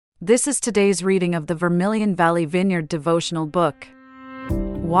This is today's reading of the Vermilion Valley Vineyard devotional book,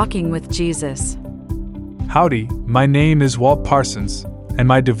 Walking with Jesus. Howdy, my name is Walt Parsons, and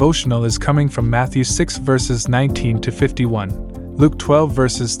my devotional is coming from Matthew 6 verses 19 to 51, Luke 12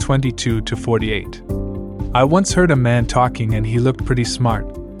 verses 22 to 48. I once heard a man talking and he looked pretty smart,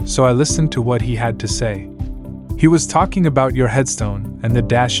 so I listened to what he had to say. He was talking about your headstone and the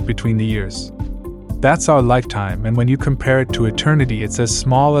dash between the years. That's our lifetime, and when you compare it to eternity, it's as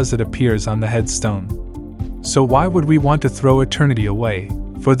small as it appears on the headstone. So why would we want to throw eternity away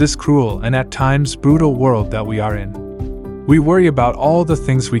for this cruel and at times brutal world that we are in? We worry about all the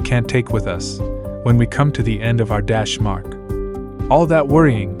things we can't take with us when we come to the end of our dash mark. All that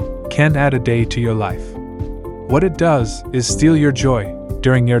worrying can't add a day to your life. What it does is steal your joy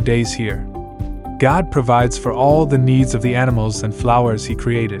during your days here. God provides for all the needs of the animals and flowers He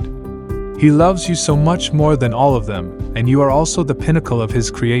created. He loves you so much more than all of them, and you are also the pinnacle of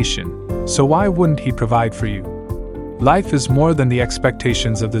His creation, so why wouldn't He provide for you? Life is more than the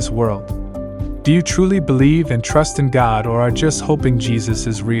expectations of this world. Do you truly believe and trust in God, or are just hoping Jesus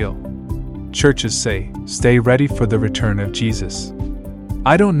is real? Churches say, stay ready for the return of Jesus.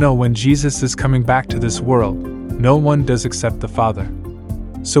 I don't know when Jesus is coming back to this world. No one does except the Father.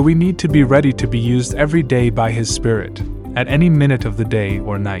 So we need to be ready to be used every day by His Spirit, at any minute of the day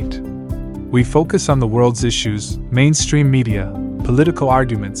or night. We focus on the world's issues, mainstream media, political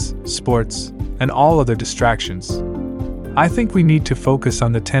arguments, sports, and all other distractions. I think we need to focus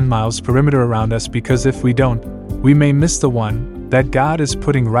on the 10 miles perimeter around us, because if we don't, we may miss the one that God is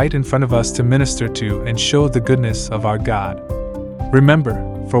putting right in front of us to minister to and show the goodness of our God. Remember,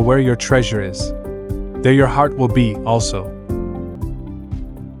 for where your treasure is, there your heart will be also.